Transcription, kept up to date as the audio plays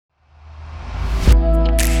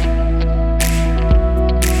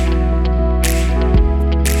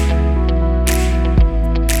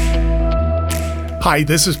Hi,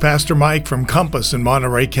 this is Pastor Mike from Compass in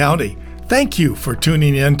Monterey County. Thank you for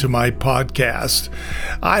tuning in to my podcast.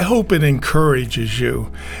 I hope it encourages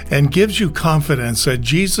you and gives you confidence that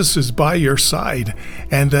Jesus is by your side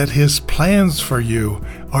and that his plans for you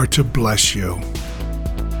are to bless you.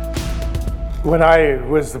 When I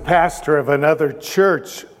was the pastor of another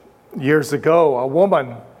church years ago, a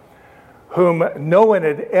woman whom no one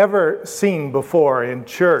had ever seen before in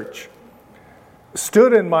church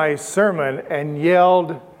stood in my sermon and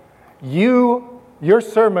yelled, Your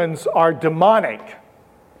sermons are demonic.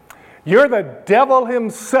 You're the devil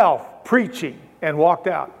himself preaching," and walked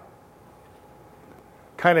out.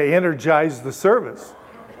 Kind of energized the service.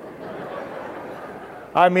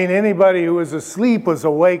 I mean, anybody who was asleep was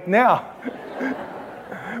awake now,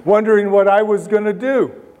 wondering what I was going to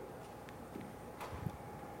do.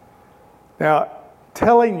 Now,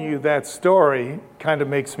 telling you that story kind of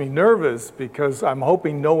makes me nervous because I'm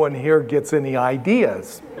hoping no one here gets any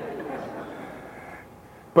ideas.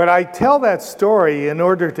 But I tell that story in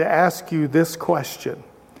order to ask you this question.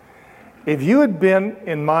 If you had been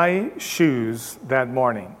in my shoes that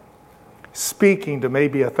morning, speaking to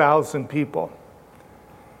maybe 1,000 people,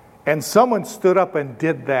 and someone stood up and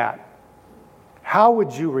did that, how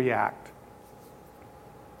would you react?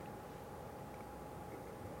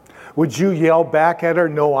 Would you yell back at her,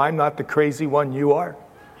 "No, I'm not the crazy one, you are"?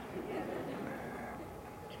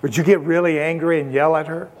 Would you get really angry and yell at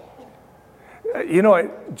her? You know, it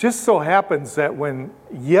just so happens that when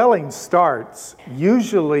yelling starts,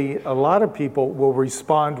 usually a lot of people will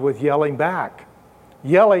respond with yelling back.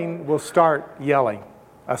 Yelling will start yelling,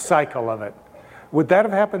 a cycle of it. Would that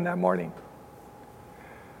have happened that morning?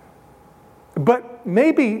 But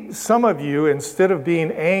maybe some of you, instead of being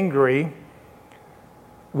angry,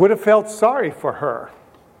 would have felt sorry for her.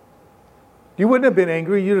 You wouldn't have been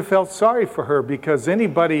angry, you'd have felt sorry for her, because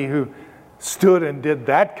anybody who stood and did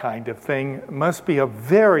that kind of thing must be a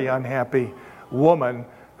very unhappy woman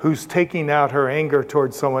who's taking out her anger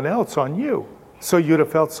towards someone else on you. So you'd have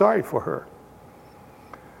felt sorry for her.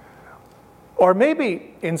 Or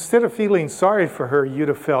maybe instead of feeling sorry for her, you'd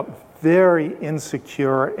have felt very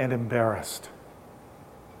insecure and embarrassed.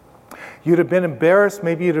 You'd have been embarrassed,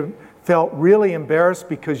 maybe you'd have felt really embarrassed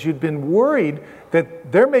because you'd been worried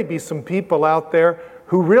that there may be some people out there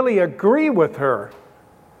who really agree with her.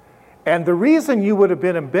 And the reason you would have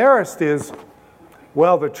been embarrassed is,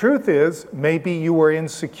 well, the truth is, maybe you were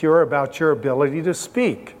insecure about your ability to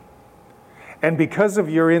speak. And because of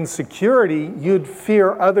your insecurity, you'd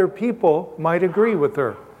fear other people might agree with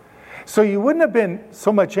her. So you wouldn't have been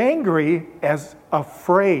so much angry as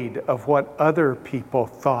afraid of what other people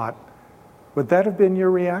thought. Would that have been your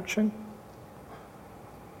reaction?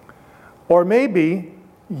 Or maybe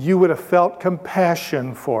you would have felt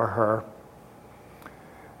compassion for her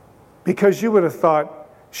because you would have thought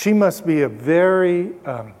she must be a very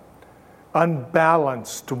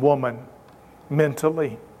unbalanced woman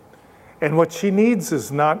mentally. And what she needs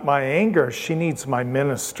is not my anger, she needs my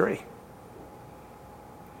ministry.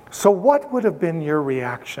 So what would have been your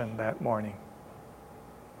reaction that morning?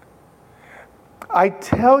 I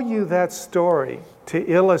tell you that story to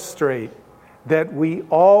illustrate that we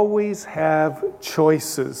always have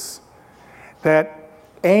choices, that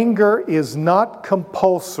anger is not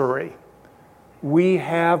compulsory. We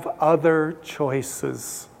have other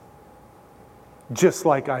choices, just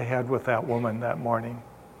like I had with that woman that morning.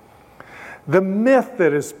 The myth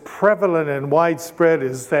that is prevalent and widespread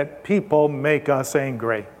is that people make us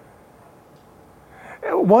angry.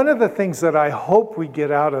 One of the things that I hope we get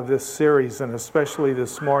out of this series, and especially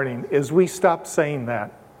this morning, is we stop saying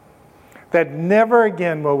that. That never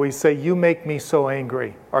again will we say, "You make me so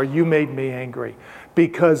angry," or "You made me angry,"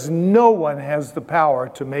 because no one has the power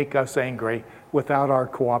to make us angry without our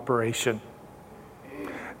cooperation.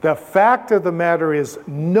 The fact of the matter is,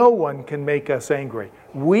 no one can make us angry.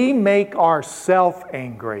 We make ourselves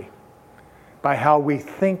angry by how we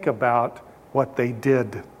think about what they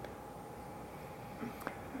did.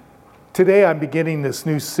 Today I'm beginning this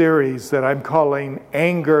new series that I'm calling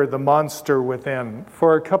Anger, the Monster Within,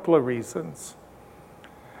 for a couple of reasons.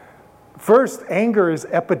 First, anger is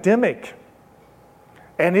epidemic,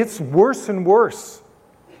 and it's worse and worse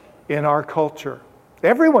in our culture.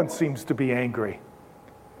 Everyone seems to be angry.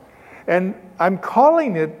 And I'm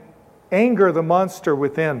calling it Anger, the Monster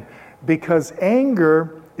Within, because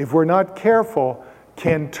anger, if we're not careful,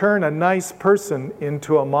 can turn a nice person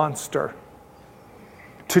into a monster,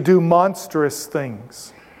 to do monstrous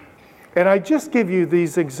things. And I just give you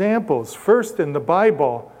these examples. First, in the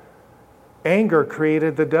Bible, anger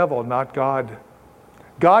created the devil, not God.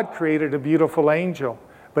 God created a beautiful angel.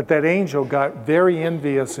 But that angel got very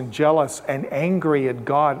envious and jealous and angry at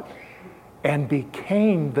God and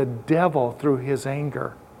became the devil through his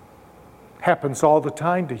anger. Happens all the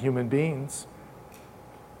time to human beings.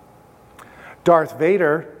 Darth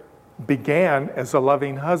Vader began as a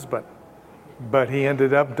loving husband, but he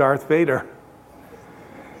ended up Darth Vader.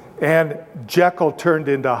 And Jekyll turned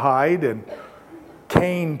into Hyde, and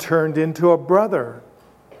Cain turned into a brother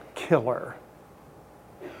killer.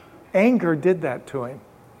 Anger did that to him.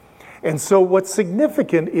 And so what's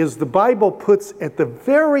significant is the Bible puts at the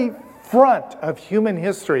very front of human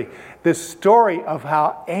history this story of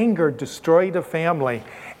how anger destroyed a family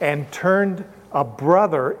and turned a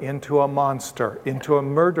brother into a monster, into a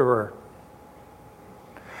murderer.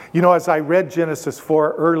 You know, as I read Genesis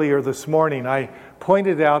 4 earlier this morning, I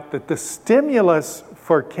pointed out that the stimulus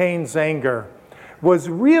for Cain's anger was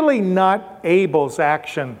really not Abel's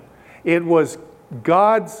action. It was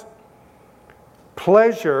God's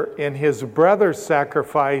pleasure in his brother's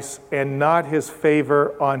sacrifice and not his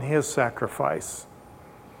favor on his sacrifice.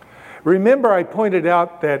 Remember, I pointed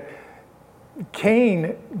out that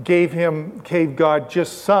Cain gave God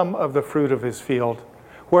just some of the fruit of his field,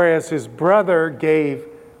 whereas his brother gave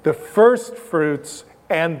the first fruits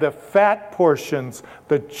and the fat portions,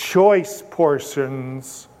 the choice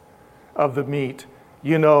portions of the meat.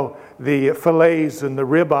 You know, the fillets and the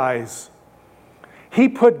ribeyes. He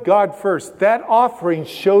put God first. That offering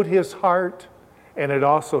showed his heart, and it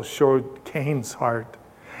also showed Cain's heart.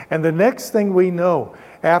 And the next thing we know,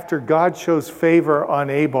 after God shows favor on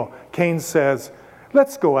Abel, Cain says,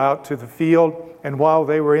 let's go out to the field. And while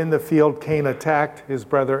they were in the field, Cain attacked his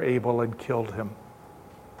brother Abel and killed him.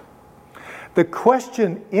 The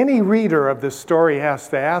question any reader of this story has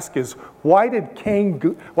to ask is, why did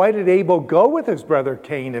Abel go with his brother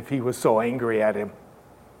Cain if he was so angry at him?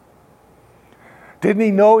 Didn't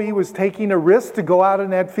he know he was taking a risk to go out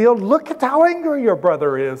in that field? Look at how angry your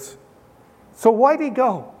brother is. So why'd he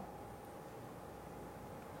go?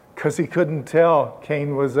 Because he couldn't tell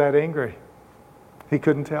Cain was that angry. He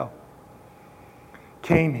couldn't tell.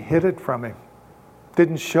 Cain hid it from him.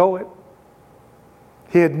 Didn't show it.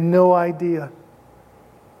 He had no idea.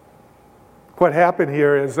 What happened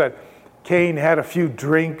here is that Cain had a few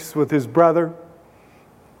drinks with his brother,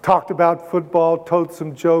 talked about football, told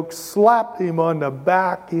some jokes, slapped him on the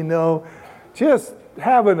back, just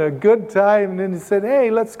having a good time. And then he said,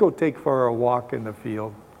 hey, let's go take for a walk in the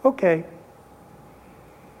field. Okay.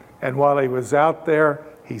 And while he was out there,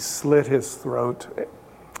 he slit his throat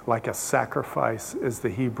like a sacrifice, as the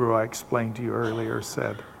Hebrew I explained to you earlier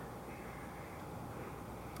said.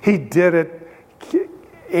 He did it.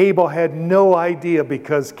 Abel had no idea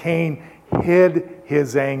because Cain hid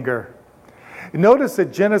his anger. Notice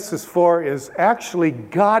that Genesis 4 is actually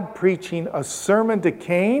God preaching a sermon to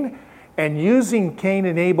Cain and using Cain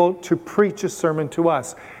and Abel to preach a sermon to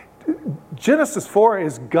us. Genesis 4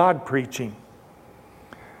 is God preaching.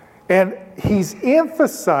 And he's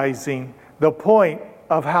emphasizing the point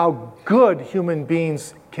of how good human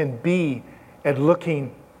beings can be at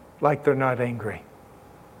looking like they're not angry.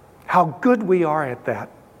 How good we are at that.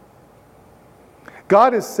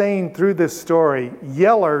 God is saying through this story,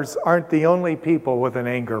 yellers aren't the only people with an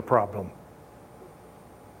anger problem.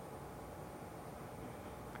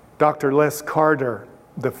 Dr. Les Carter,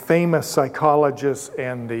 the famous psychologist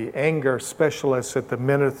and the anger specialist at the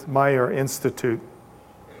Kenneth Meyer Institute,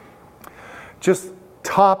 just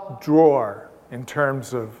top drawer in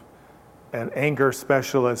terms of an anger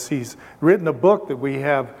specialist. He's written a book that we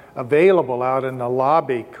have available out in the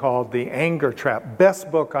lobby called The Anger Trap. Best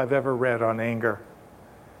book I've ever read on anger.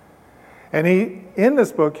 And in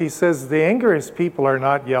this book, he says the angriest people are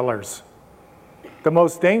not yellers. The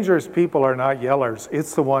most dangerous people are not yellers.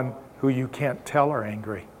 It's the one who you can't tell are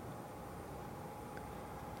angry.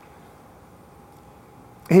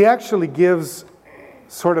 He actually gives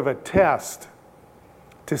sort of a test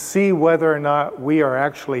to see whether or not we are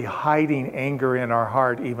actually hiding anger in our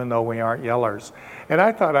heart even though we aren't yellers. And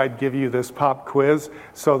I thought I'd give you this pop quiz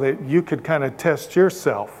so that you could kind of test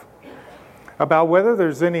yourself about whether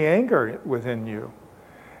there's any anger within you.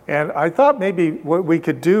 And I thought maybe what we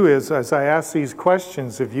could do is, as I ask these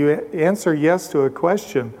questions, if you answer yes to a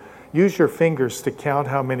question, use your fingers to count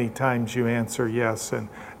how many times you answer yes. And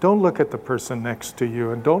don't look at the person next to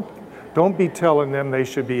you, and don't be telling them they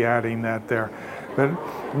should be adding that there. But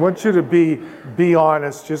I want you to be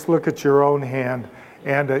honest. Just look at your own hand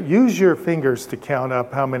and use your fingers to count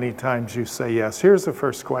up how many times you say yes. Here's the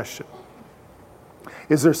first question.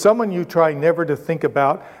 Is there someone you try never to think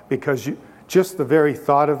about because just the very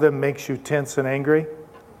thought of them makes you tense and angry?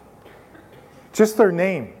 Just their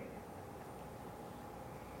name.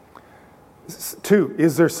 2,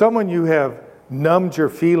 is there someone you have numbed your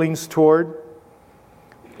feelings toward?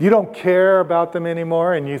 You don't care about them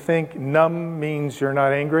anymore, and you think numb means you're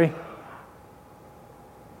not angry?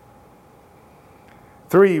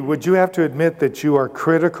 3, would you have to admit that you are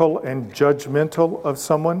critical and judgmental of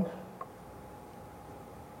someone?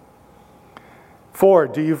 4,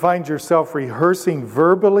 do you find yourself rehearsing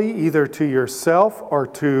verbally, either to yourself or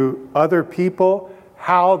to other people,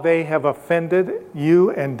 how they have offended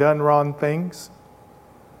you and done wrong things?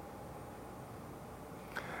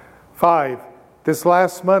 5, this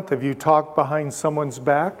last month, have you talked behind someone's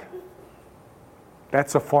back?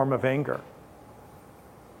 That's a form of anger.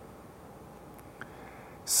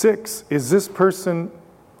 6, is this person,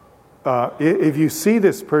 if you see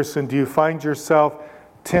this person, do you find yourself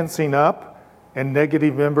tensing up and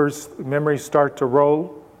negative memories start to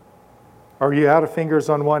roll? Are you out of fingers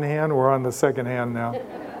on one hand? We're on the second hand now.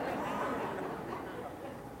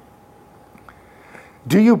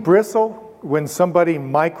 Do you bristle when somebody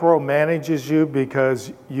micromanages you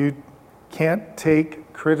because you can't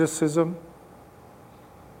take criticism?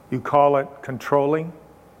 You call it controlling.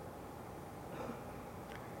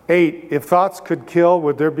 8, if thoughts could kill,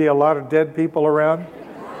 would there be a lot of dead people around?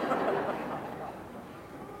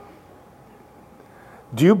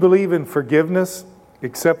 Do you believe in forgiveness,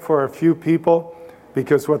 except for a few people,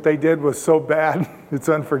 because what they did was so bad, it's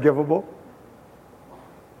unforgivable?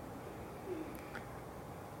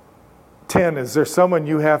 10, is there someone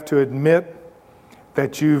you have to admit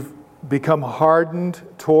that you've become hardened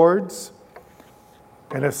towards?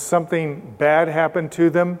 And if something bad happened to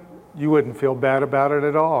them, you wouldn't feel bad about it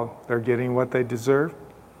at all. They're getting what they deserve.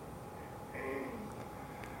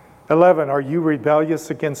 11, are you rebellious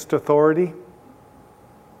against authority?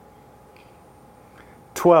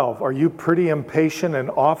 12, are you pretty impatient and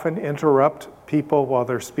often interrupt people while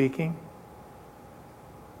they're speaking?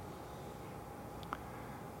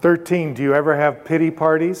 13, do you ever have pity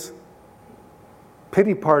parties?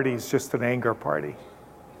 Pity party is just an anger party.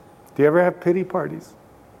 Do you ever have pity parties?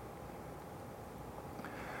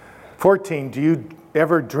 14, do you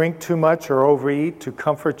ever drink too much or overeat to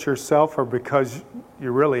comfort yourself or because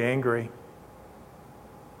you're really angry?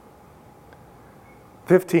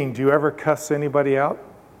 15, do you ever cuss anybody out?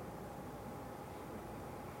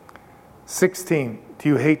 16, do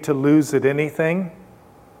you hate to lose at anything,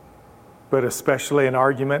 but especially an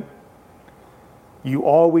argument? You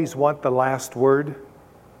always want the last word?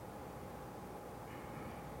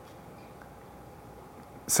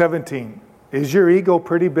 17, is your ego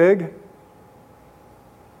pretty big?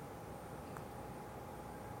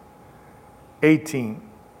 18,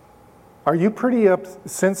 are you pretty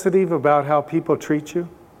sensitive about how people treat you?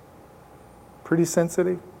 Pretty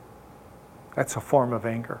sensitive? That's a form of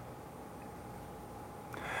anger.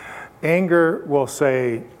 Anger will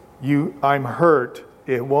say, I'm hurt.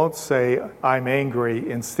 It won't say, I'm angry.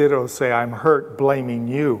 Instead, it'll say, I'm hurt, blaming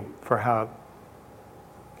you for how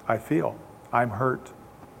I feel. I'm hurt.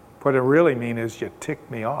 What it really means is you ticked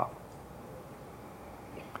me off.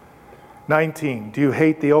 19, do you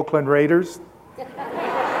hate the Oakland Raiders?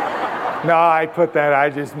 No,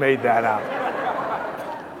 I just made that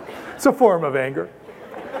up. It's a form of anger.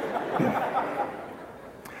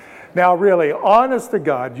 Now really, honest to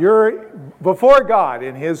God, you're before God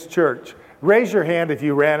in His church. Raise your hand if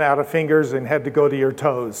you ran out of fingers and had to go to your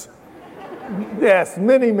toes. Yes,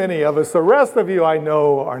 many, many of us. The rest of you I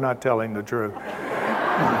know are not telling the truth.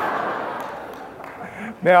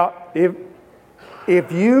 Now,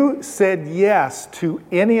 if you said yes to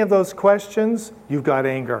any of those questions, you've got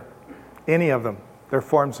anger. Any of them. They're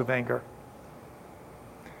forms of anger.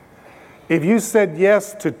 If you said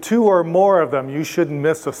yes to 2 or more of them, you shouldn't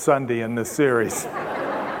miss a Sunday in this series.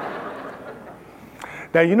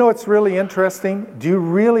 Now, you know what's really interesting? Do you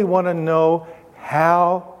really want to know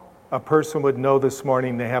how a person would know this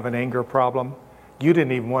morning they have an anger problem? You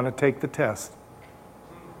didn't even want to take the test.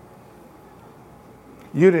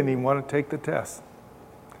 You didn't even want to take the test.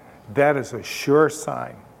 That is a sure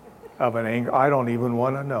sign of an anger. I don't even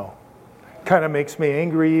want to know. Kind of makes me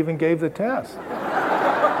angry you even gave the test.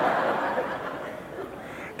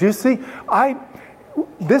 Do you see?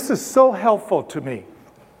 This is so helpful to me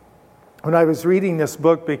when I was reading this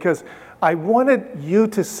book, because I wanted you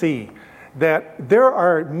to see that there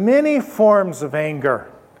are many forms of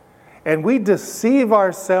anger. And we deceive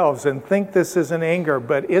ourselves and think this is an anger,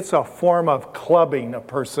 but it's a form of clubbing a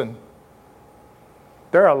person.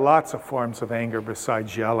 There are lots of forms of anger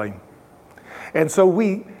besides yelling. And so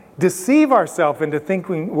we deceive ourselves into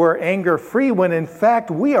thinking we're anger-free when in fact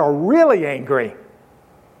we are really angry.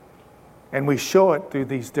 And we show it through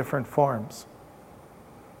these different forms.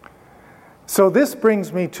 So this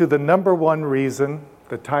brings me to the number one reason,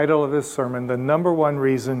 the title of this sermon, the number one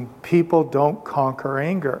reason people don't conquer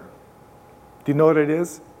anger. Do you know what it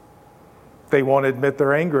is? They won't admit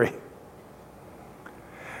they're angry.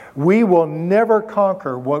 We will never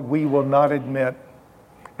conquer what we will not admit.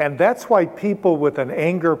 And that's why people with an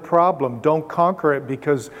anger problem don't conquer it,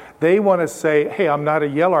 because they want to say, hey, I'm not a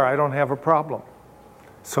yeller, I don't have a problem.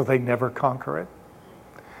 So they never conquer it.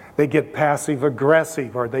 They get passive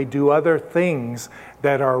aggressive, or they do other things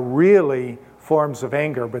that are really forms of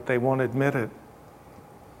anger, but they won't admit it.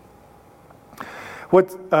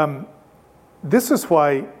 This is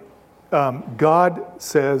why God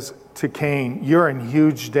says to Cain, you're in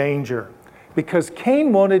huge danger, because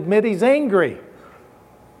Cain won't admit he's angry.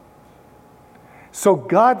 So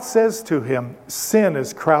God says to him, sin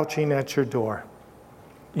is crouching at your door.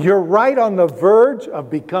 You're right on the verge of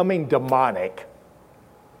becoming demonic.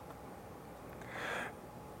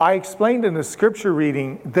 I explained in the scripture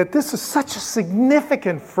reading that this is such a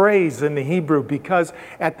significant phrase in the Hebrew, because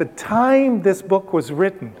at the time this book was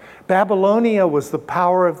written, Babylonia was the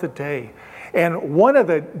power of the day. And one of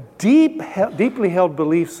the deeply held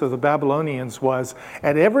beliefs of the Babylonians was,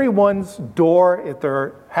 at everyone's door at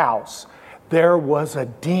their house, there was a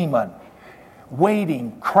demon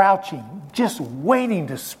waiting, crouching, just waiting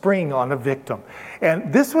to spring on a victim.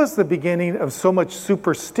 And this was the beginning of so much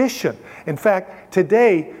superstition. In fact,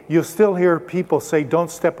 today, you'll still hear people say, don't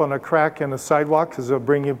step on a crack in the sidewalk because it'll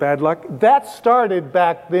bring you bad luck. That started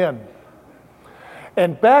back then.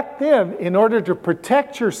 And back then, in order to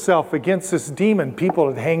protect yourself against this demon, people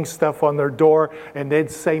would hang stuff on their door and they'd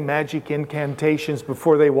say magic incantations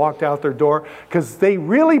before they walked out their door, because they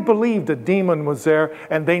really believed a demon was there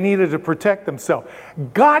and they needed to protect themselves.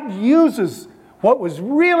 God uses what was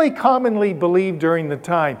really commonly believed during the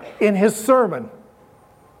time in his sermon.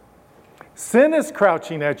 Sin is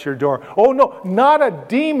crouching at your door. Oh no, not a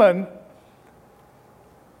demon.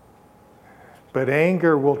 But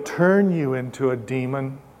anger will turn you into a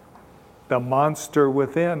demon, the monster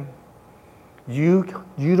within. You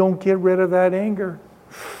don't get rid of that anger,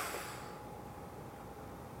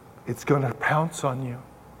 it's going to pounce on you.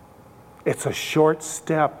 It's a short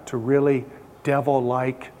step to really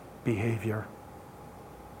devil-like behavior.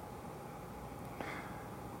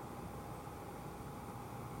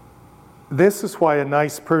 This is why a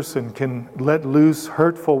nice person can let loose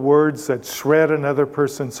hurtful words that shred another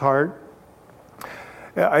person's heart.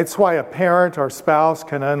 It's why a parent or spouse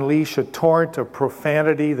can unleash a torrent of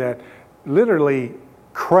profanity that literally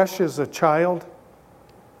crushes a child.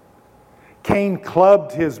 Cain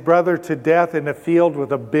clubbed his brother to death in a field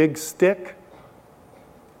with a big stick.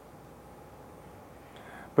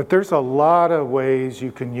 But there's a lot of ways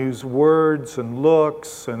you can use words and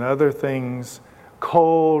looks and other things.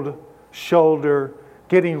 Cold shoulder,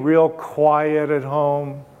 getting real quiet at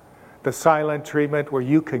home. The silent treatment where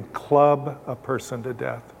you can club a person to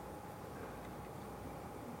death.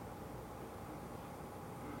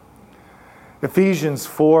 Ephesians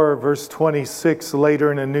 4, verse 26, later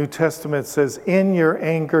in the New Testament says, in your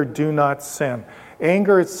anger do not sin.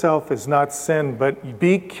 Anger itself is not sin, but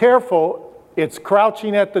be careful, it's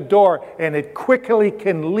crouching at the door, and it quickly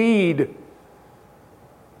can lead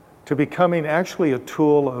to becoming actually a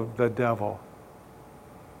tool of the devil.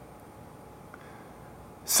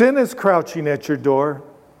 Sin is crouching at your door.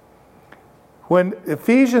 When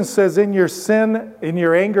Ephesians says, in your sin, in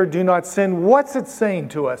your anger, do not sin, what's it saying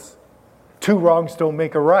to us? Two wrongs don't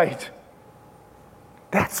make a right.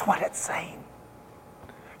 That's what it's saying.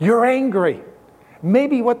 You're angry.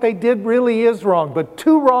 Maybe what they did really is wrong, but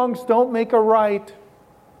two wrongs don't make a right.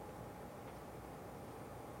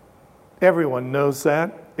 Everyone knows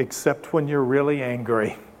that, except when you're really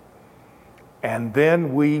angry. And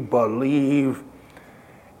then we believe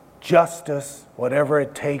justice, whatever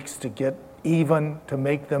it takes to get even, to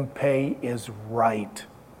make them pay, is right.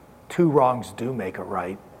 Two wrongs do make a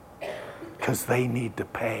right, because they need to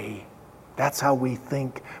pay. That's how we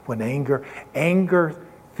think when anger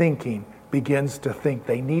thinking begins to think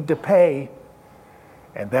they need to pay,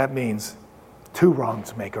 and that means two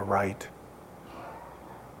wrongs make a right.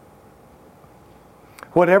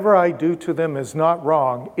 Whatever I do to them is not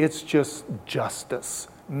wrong, it's just justice,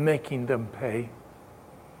 making them pay.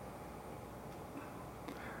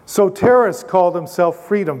 So terrorists call themselves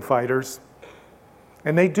freedom fighters,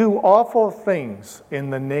 and they do awful things in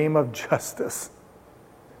the name of justice.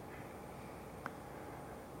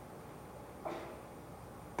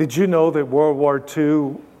 Did you know that World War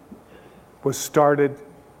II was started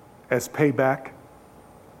as payback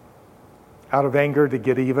out of anger to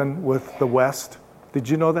get even with the West? Did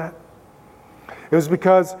you know that? It was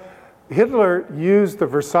because Hitler used the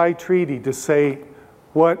Versailles Treaty to say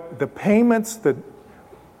what the payments that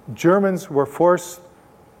Germans were forced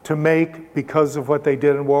to make because of what they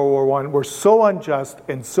did in World War I were so unjust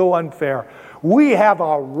and so unfair. We have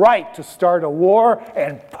a right to start a war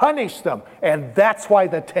and punish them. And that's why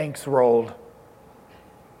the tanks rolled.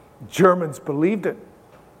 Germans believed it.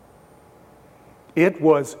 It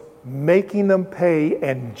was making them pay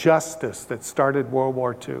and justice that started World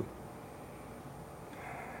War II.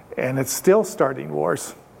 And it's still starting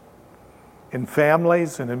wars. In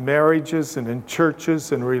families and in marriages and in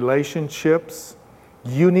churches and relationships.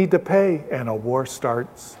 You need to pay and a war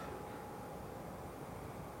starts.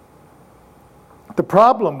 The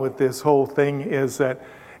problem with this whole thing is that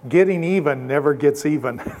getting even never gets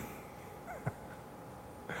even.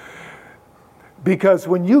 Because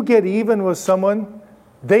when you get even with someone,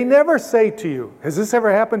 they never say to you, has this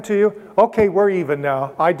ever happened to you? Okay, we're even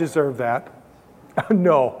now. I deserve that.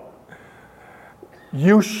 No.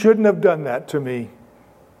 You shouldn't have done that to me.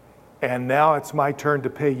 And now it's my turn to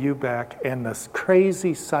pay you back. And this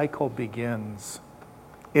crazy cycle begins.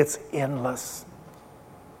 It's endless.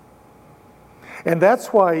 And that's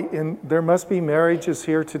why there must be marriages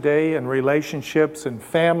here today and relationships and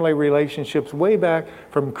family relationships way back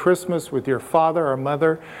from Christmas with your father or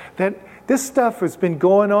mother, that this stuff has been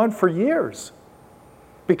going on for years.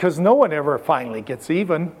 Because no one ever finally gets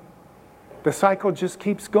even. The cycle just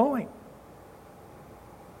keeps going.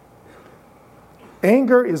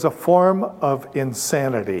 Anger is a form of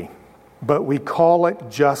insanity, but we call it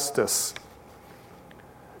justice.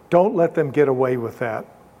 Don't let them get away with that.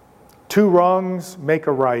 Two wrongs make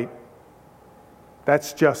a right.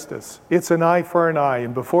 That's justice. It's an eye for an eye,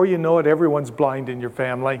 and before you know it, everyone's blind in your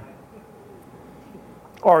family,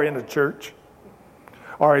 or in a church,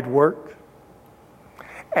 or at work.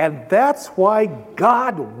 And that's why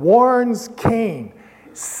God warns Cain,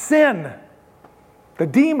 sin, the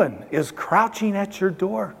demon, is crouching at your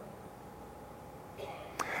door.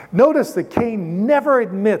 Notice that Cain never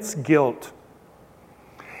admits guilt.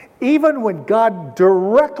 Even when God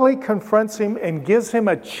directly confronts him and gives him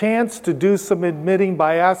a chance to do some admitting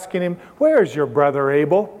by asking him, where is your brother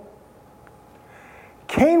Abel?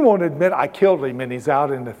 Cain won't admit, I killed him and he's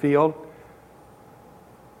out in the field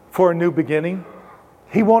for a new beginning.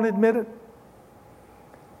 He won't admit it.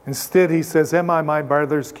 Instead, he says, am I my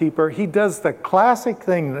brother's keeper? He does the classic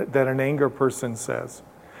thing that an angry person says.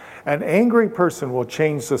 An angry person will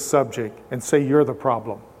change the subject and say, you're the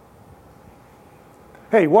problem.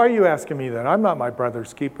 Hey, why are you asking me that? I'm not my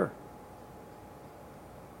brother's keeper.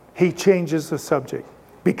 He changes the subject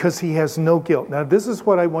because he has no guilt. Now, this is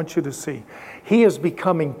what I want you to see. He is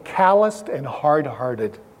becoming calloused and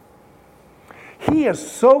hard-hearted. He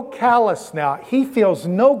is so callous now, he feels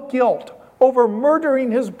no guilt over murdering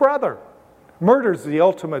his brother. Murder is the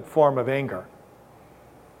ultimate form of anger.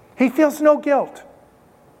 He feels no guilt.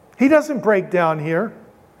 He doesn't break down here.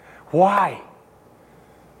 Why?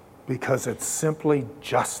 Because it's simply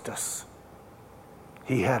justice.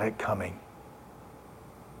 He had it coming.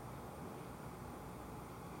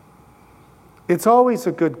 It's always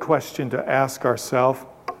a good question to ask ourselves.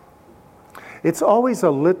 It's always a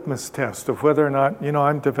litmus test of whether or not,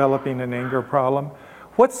 I'm developing an anger problem.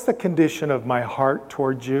 What's the condition of my heart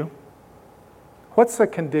towards you? What's the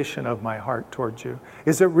condition of my heart towards you?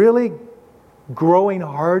 Is it really growing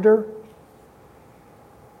harder?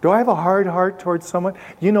 Do I have a hard heart towards someone?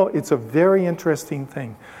 It's a very interesting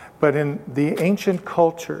thing. But in the ancient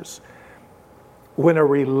cultures, when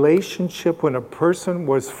a person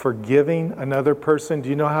was forgiving another person, do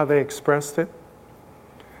you know how they expressed it?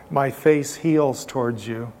 My face heals towards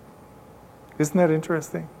you. Isn't that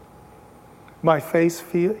interesting? My face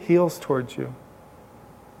heals towards you.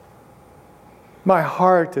 My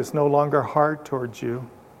heart is no longer hard towards you.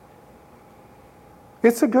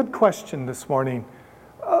 It's a good question this morning.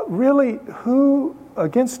 Really,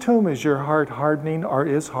 against whom is your heart hardening or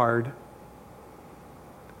is hard?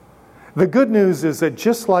 The good news is that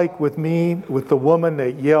just like with me, with the woman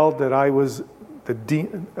that yelled that I was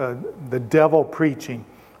the devil preaching,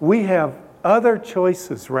 we have other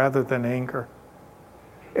choices rather than anger.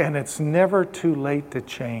 And it's never too late to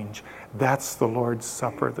change. That's the Lord's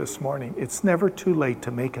Supper this morning. It's never too late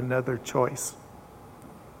to make another choice.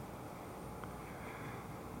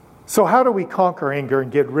 So how do we conquer anger and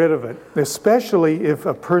get rid of it? Especially if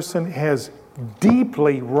a person has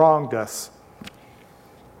deeply wronged us.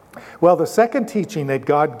 Well, the second teaching that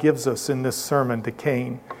God gives us in this sermon to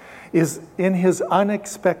Cain is in his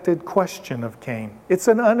unexpected question of Cain. It's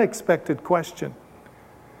an unexpected question.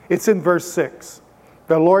 It's in verse 6.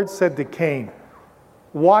 The Lord said to Cain,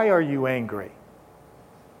 why are you angry?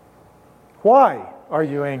 Why are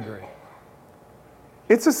you angry?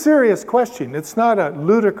 It's a serious question. It's not a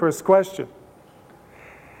ludicrous question.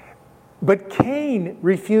 But Cain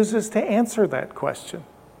refuses to answer that question.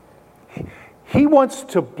 He wants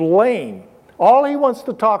to blame. All he wants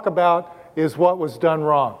to talk about is what was done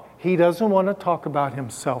wrong. He doesn't want to talk about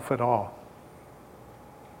himself at all.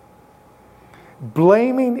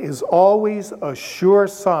 Blaming is always a sure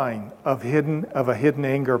sign of a hidden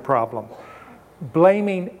anger problem.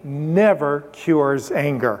 Blaming never cures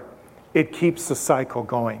anger. It keeps the cycle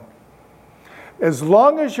going. As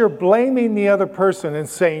long as you're blaming the other person and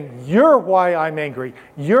saying, you're why I'm angry,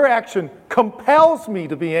 your action compels me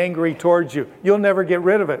to be angry towards you, you'll never get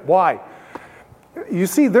rid of it. Why? You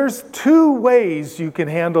see, there's two ways you can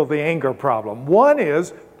handle the anger problem. One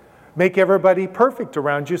is make everybody perfect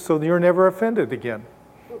around you so that you're never offended again.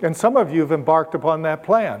 And some of you have embarked upon that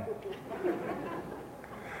plan.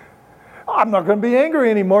 I'm not going to be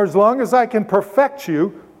angry anymore as long as I can perfect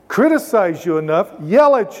you, criticize you enough,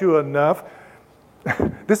 yell at you enough.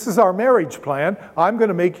 This is our marriage plan. I'm going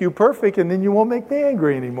to make you perfect and then you won't make me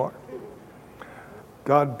angry anymore.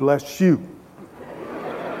 God bless you.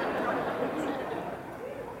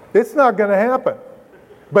 It's not going to happen.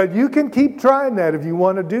 But you can keep trying that if you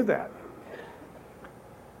want to do that.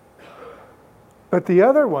 But the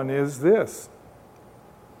other one is this.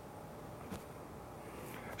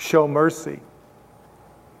 Show mercy.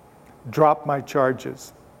 Drop my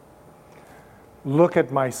charges. Look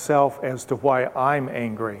at myself as to why I'm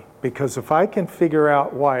angry. Because if I can figure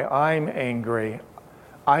out why I'm angry,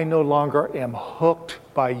 I no longer am hooked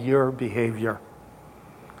by your behavior.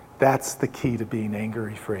 That's the key to being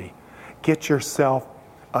anger-free. Get yourself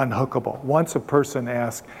unhookable. Once a person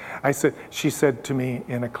asked, she said to me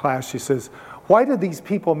in a class, she says, why do these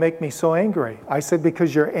people make me so angry? I said,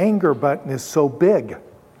 because your anger button is so big.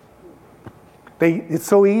 It's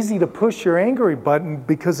so easy to push your angry button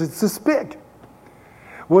because it's this big.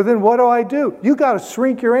 Well, then what do? You got to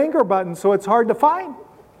shrink your anger button so it's hard to find.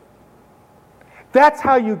 That's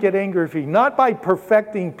how you get anger-free, not by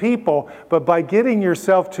perfecting people, but by getting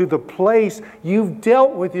yourself to the place you've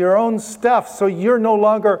dealt with your own stuff so you're no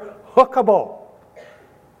longer hookable.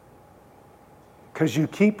 Because you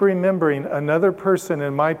keep remembering another person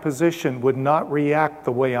in my position would not react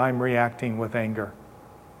the way I'm reacting with anger.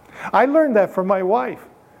 I learned that from my wife.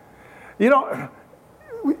 You know,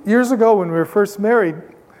 years ago when we were first married,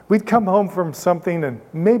 we'd come home from something and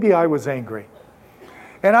maybe I was angry.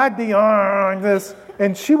 And I'd be like this,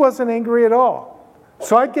 and she wasn't angry at all.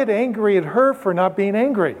 So I'd get angry at her for not being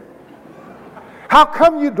angry. How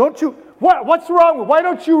come what's wrong? Why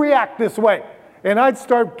don't you react this way? And I'd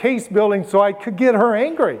start case building so I could get her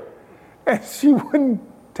angry. And she wouldn't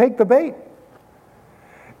take the bait.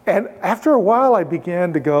 And after a while I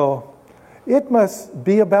began to go, it must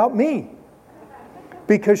be about me.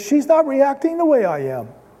 Because she's not reacting the way I am.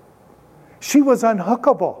 She was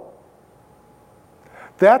unhookable.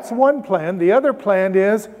 That's one plan. The other plan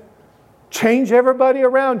is change everybody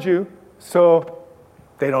around you so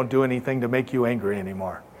they don't do anything to make you angry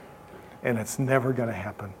anymore. And it's never going to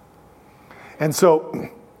happen. And so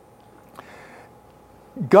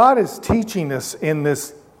God is teaching us in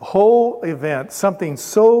this whole event something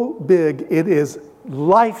so big, it is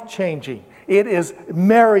life-changing. It is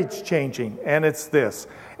marriage-changing. And it's this.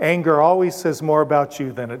 Anger always says more about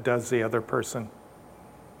you than it does the other person.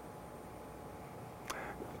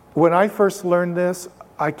 When I first learned this,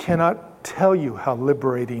 I cannot tell you how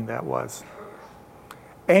liberating that was.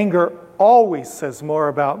 Anger always says more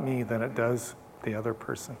about me than it does the other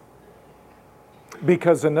person.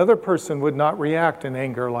 Because another person would not react in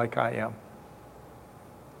anger like I am.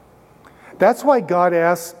 That's why God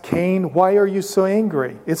asks Cain, why are you so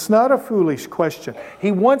angry? It's not a foolish question.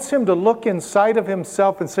 He wants him to look inside of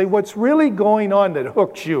himself and say, what's really going on that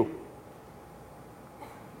hooks you?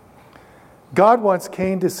 God wants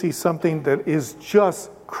Cain to see something that is just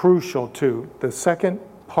crucial to the second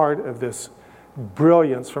part of this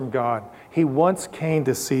brilliance from God. He wants Cain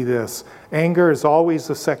to see this. Anger is always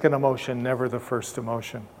the second emotion, never the first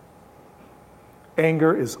emotion.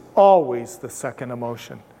 Anger is always the second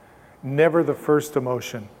emotion, never the first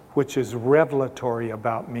emotion, which is revelatory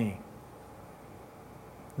about me.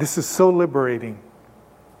 This is so liberating.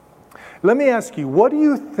 Let me ask you, what do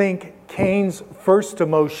you think Cain's first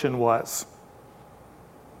emotion was?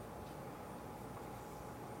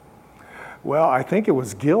 Well, I think it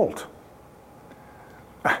was guilt.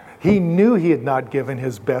 He knew he had not given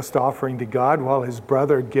his best offering to God while his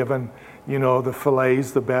brother had given, the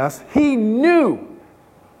fillets the best. He knew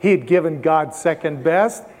he had given God second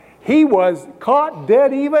best. He was caught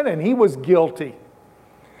dead even, and he was guilty.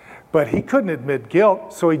 But he couldn't admit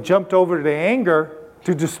guilt, so he jumped over to anger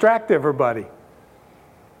to distract everybody.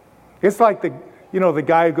 It's like the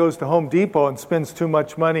guy who goes to Home Depot and spends too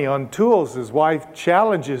much money on tools. His wife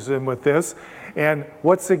challenges him with this. And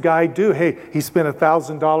what's the guy do? Hey, he spent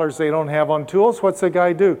 $1,000 they don't have on tools. What's the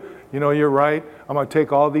guy do? You're right. I'm going to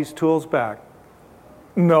take all these tools back.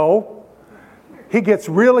 No. He gets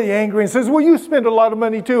really angry and says, well, you spend a lot of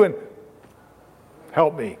money too, and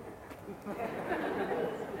help me.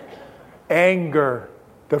 Anger.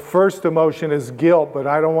 The first emotion is guilt, but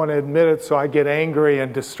I don't want to admit it, so I get angry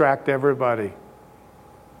and distract everybody.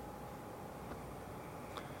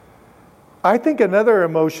 I think another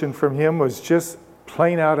emotion from him was just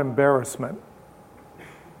plain out embarrassment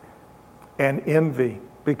and envy,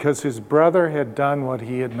 because his brother had done what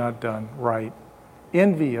he had not done right.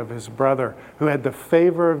 Envy of his brother who had the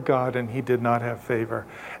favor of God and he did not have favor.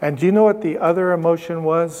 And do you know what the other emotion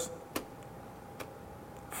was?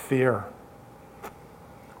 Fear.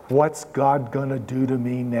 What's God going to do to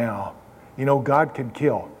me now? God can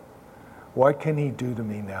kill. What can he do to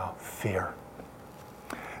me now? Fear.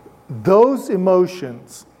 Those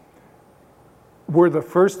emotions were the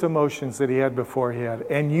first emotions that he had before he had.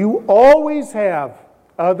 And you always have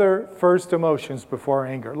other first emotions before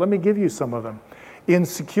anger. Let me give you some of them.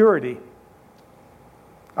 Insecurity.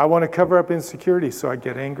 I want to cover up insecurity, so I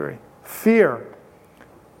get angry. Fear.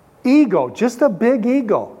 Ego, just a big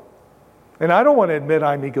ego. And I don't want to admit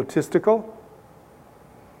I'm egotistical.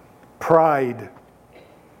 Pride.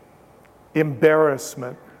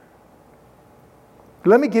 Embarrassment.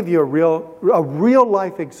 Let me give you a real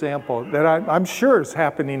life example that I'm sure is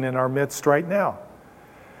happening in our midst right now.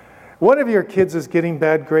 One of your kids is getting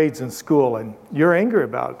bad grades in school and you're angry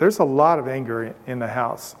about it. There's a lot of anger in the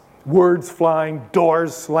house. Words flying,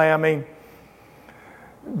 doors slamming.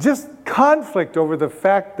 Just conflict over the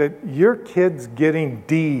fact that your kid's getting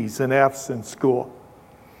D's and F's in school.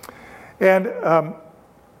 And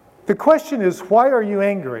the question is, why are you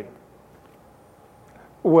angry?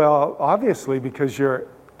 Well, obviously because your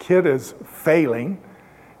kid is failing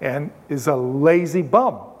and is a lazy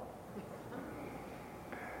bum.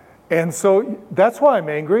 And so that's why I'm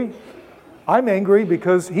angry. I'm angry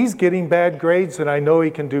because he's getting bad grades and I know he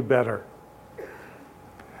can do better.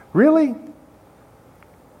 Really?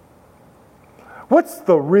 What's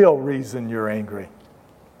the real reason you're angry?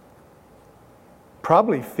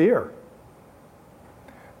 Probably fear.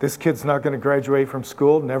 This kid's not going to graduate from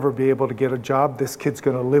school, never be able to get a job. This kid's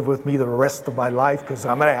going to live with me the rest of my life because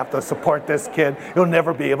I'm going to have to support this kid. He'll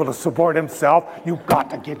never be able to support himself. You've got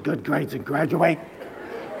to get good grades and graduate.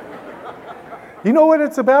 You know what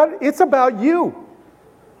it's about? It's about you.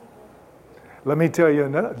 Let me tell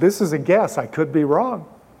you, this is a guess. I could be wrong,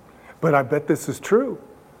 but I bet this is true.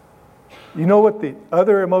 You know what the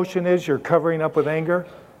other emotion is you're covering up with anger?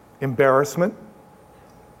 Embarrassment.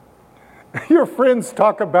 Your friends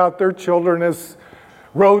talk about their children as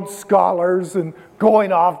Rhodes Scholars and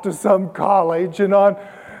going off to some college and on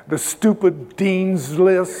the stupid dean's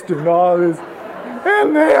list and all this.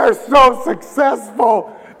 And they are so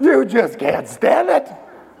successful, you just can't stand it.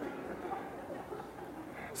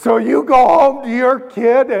 So you go home to your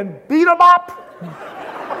kid and beat him up.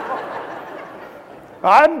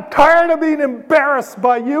 I'm tired of being embarrassed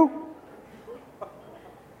by you.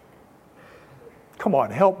 Come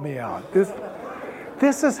on, help me out.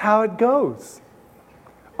 This is how it goes.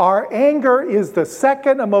 Our anger is the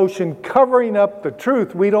second emotion covering up the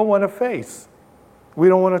truth we don't want to face. We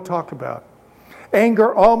don't want to talk about.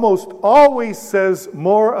 Anger almost always says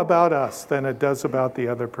more about us than it does about the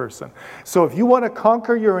other person. So if you want to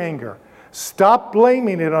conquer your anger, stop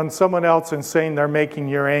blaming it on someone else and saying they're making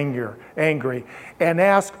you angry, and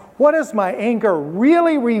ask, what is my anger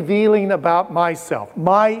really revealing about myself,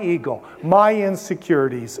 my ego, my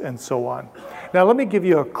insecurities, and so on? Now let me give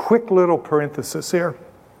you a quick little parenthesis here.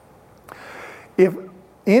 If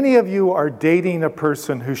any of you are dating a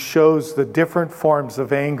person who shows the different forms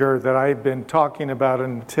of anger that I've been talking about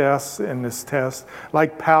in this test,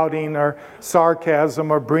 like pouting or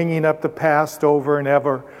sarcasm or bringing up the past over and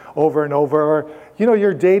over, or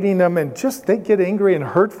you're dating them and just they get angry and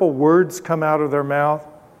hurtful words come out of their mouth,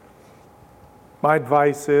 my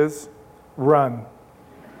advice is run.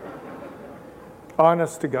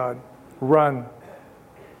 Honest to God, run.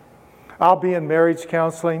 I'll be in marriage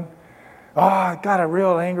counseling. Oh, I got a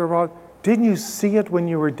real anger problem. Didn't you see it when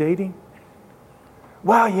you were dating?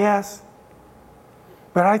 Well, yes.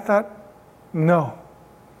 But I thought, no.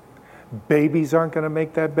 Babies aren't going to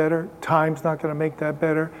make that better. Time's not going to make that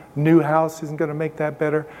better. New house isn't going to make that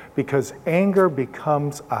better. Because anger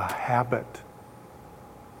becomes a habit.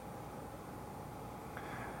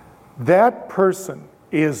 That person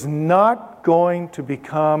is not going to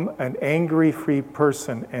become an angry-free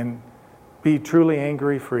person and be truly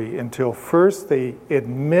angry-free until first they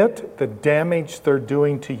admit the damage they're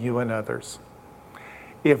doing to you and others.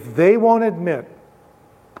 If they won't admit,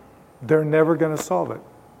 they're never going to solve it.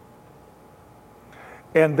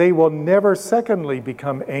 And they will never, secondly,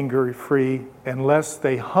 become angry-free unless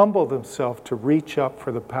they humble themselves to reach up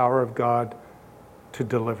for the power of God to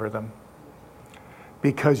deliver them.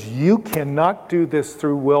 Because you cannot do this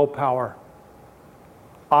through willpower.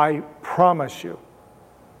 I promise you,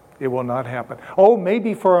 it will not happen. Oh,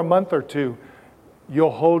 maybe for a month or two,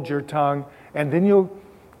 you'll hold your tongue, and then you'll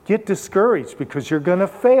get discouraged because you're going to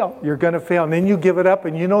fail. You're going to fail. And then you give it up,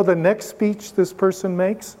 and you know the next speech this person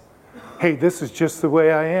makes? Hey, this is just the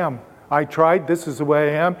way I am. I tried. This is the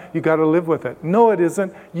way I am. You got to live with it. No, it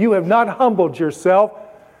isn't. You have not humbled yourself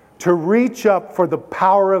to reach up for the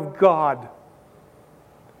power of God.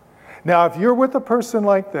 Now, if you're with a person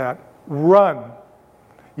like that, run.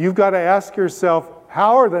 You've got to ask yourself,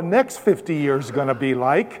 how are the next 50 years going to be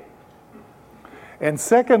like? And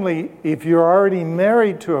secondly, if you're already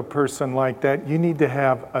married to a person like that, you need to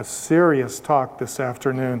have a serious talk this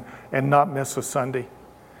afternoon and not miss a Sunday.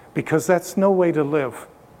 Because that's no way to live.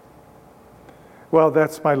 Well,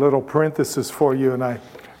 that's my little parenthesis for you, and I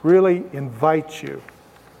really invite you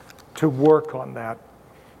to work on that.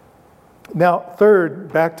 Now,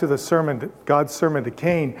 third, back to the sermon, God's sermon to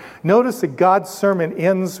Cain. Notice that God's sermon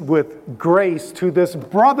ends with grace to this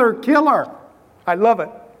brother killer. I love it.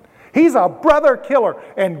 He's a brother killer,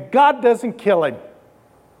 and God doesn't kill him.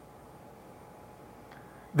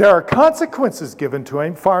 There are consequences given to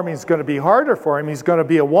him. Farming is going to be harder for him. He's going to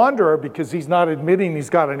be a wanderer because he's not admitting he's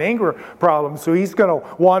got an anger problem. So he's going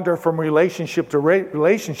to wander from relationship to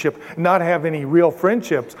relationship, not have any real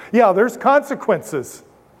friendships. Yeah, there's consequences.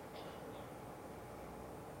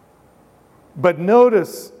 But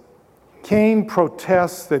notice, Cain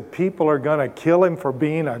protests that people are going to kill him for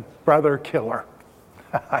being a brother killer.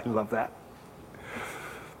 I love that.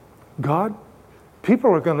 God,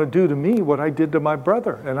 people are going to do to me what I did to my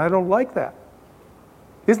brother, and I don't like that.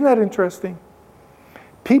 Isn't that interesting?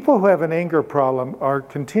 People who have an anger problem are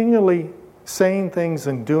continually saying things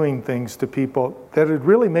and doing things to people that would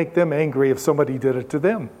really make them angry if somebody did it to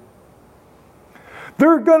them.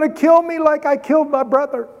 They're going to kill me like I killed my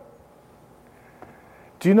brother.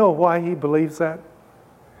 Do you know why he believes that?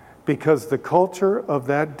 Because the culture of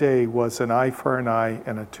that day was an eye for an eye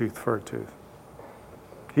and a tooth for a tooth.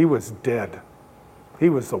 He was dead. He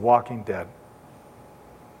was the walking dead.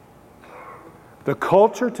 The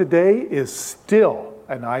culture today is still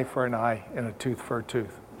an eye for an eye and a tooth for a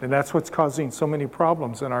tooth. And that's what's causing so many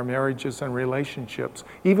problems in our marriages and relationships,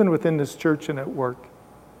 even within this church and at work.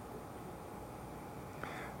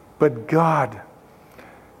 But God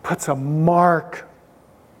puts a mark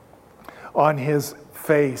on his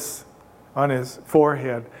face, on his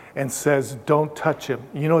forehead, and says, don't touch him.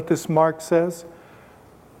 You know what this mark says?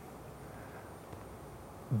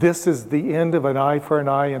 This is the end of an eye for an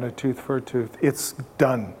eye and a tooth for a tooth. It's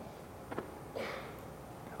done.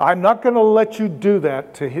 I'm not going to let you do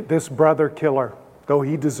that to this brother killer, though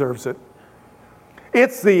he deserves it.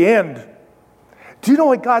 It's the end. Do you know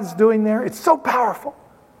what God's doing there? It's so powerful.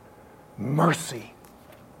 Mercy.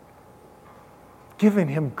 Giving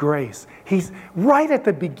him grace. He's right at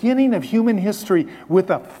the beginning of human history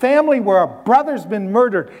with a family where a brother's been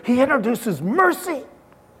murdered. He introduces mercy.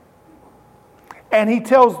 And he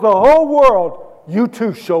tells the whole world, you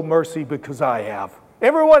too show mercy because I have.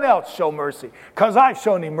 Everyone else show mercy because I've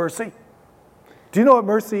shown him mercy. Do you know what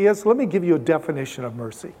mercy is? Let me give you a definition of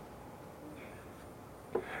mercy.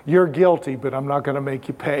 You're guilty, but I'm not going to make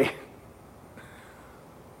you pay.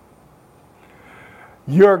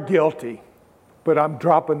 You're guilty, but I'm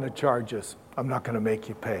dropping the charges. I'm not going to make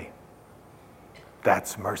you pay.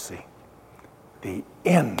 That's mercy. The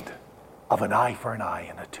end of an eye for an eye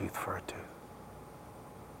and a tooth for a tooth.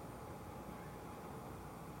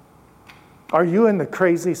 Are you in the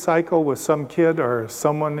crazy cycle with some kid or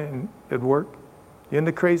someone at work? You in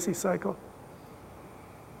the crazy cycle?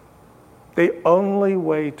 The only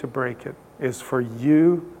way to break it is for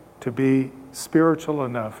you to be spiritual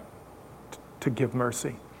enough to give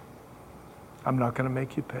mercy. I'm not going to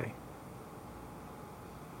make you pay.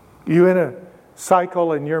 You in a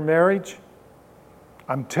cycle in your marriage?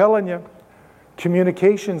 I'm telling you,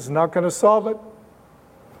 communication's not going to solve it.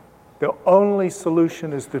 The only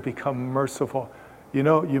solution is to become merciful. You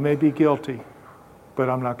know, you may be guilty, but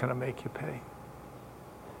I'm not going to make you pay.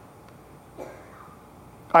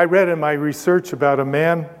 I read in my research about a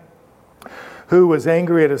man who was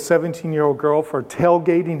angry at a 17-year-old girl for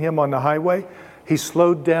tailgating him on the highway. He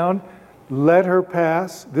slowed down, let her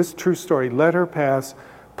pass. This is a true story. Let her pass,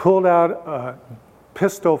 pulled out a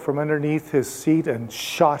pistol from underneath his seat and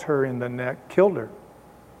shot her in the neck, killed her.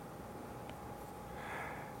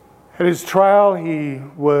 At his trial, he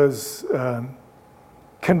was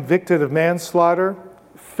convicted of manslaughter,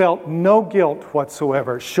 felt no guilt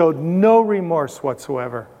whatsoever, showed no remorse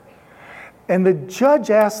whatsoever. And the judge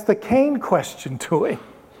asked the Cain question to him.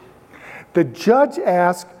 The judge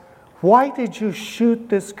asked, "Why did you shoot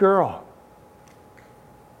this girl?"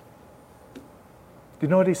 Do you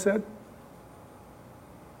know what he said?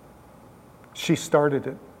 "She started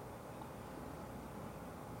it."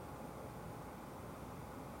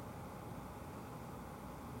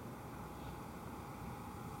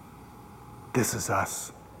 This is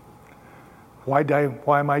us. Why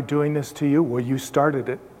am I doing this to you? Well, you started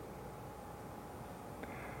it.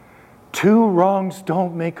 Two wrongs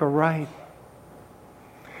don't make a right.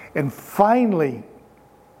 And finally,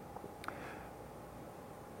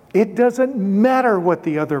 it doesn't matter what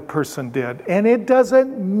the other person did, and it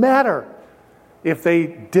doesn't matter if they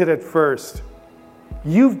did it first.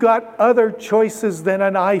 You've got other choices than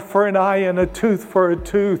an eye for an eye and a tooth for a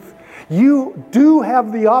tooth. You do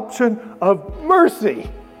have the option of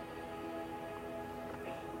mercy.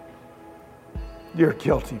 You're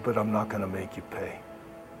guilty, but I'm not going to make you pay.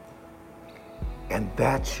 And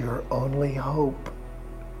that's your only hope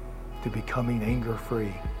to becoming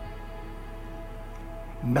anger-free.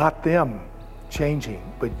 Not them changing,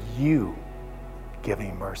 but you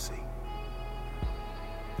giving mercy.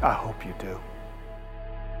 I hope you do.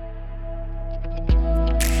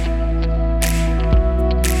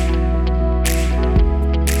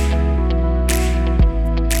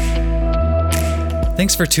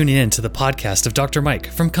 Thanks for tuning in to the podcast of Dr. Mike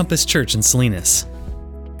from Compass Church in Salinas.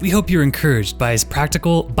 We hope you're encouraged by his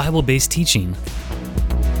practical, Bible-based teaching.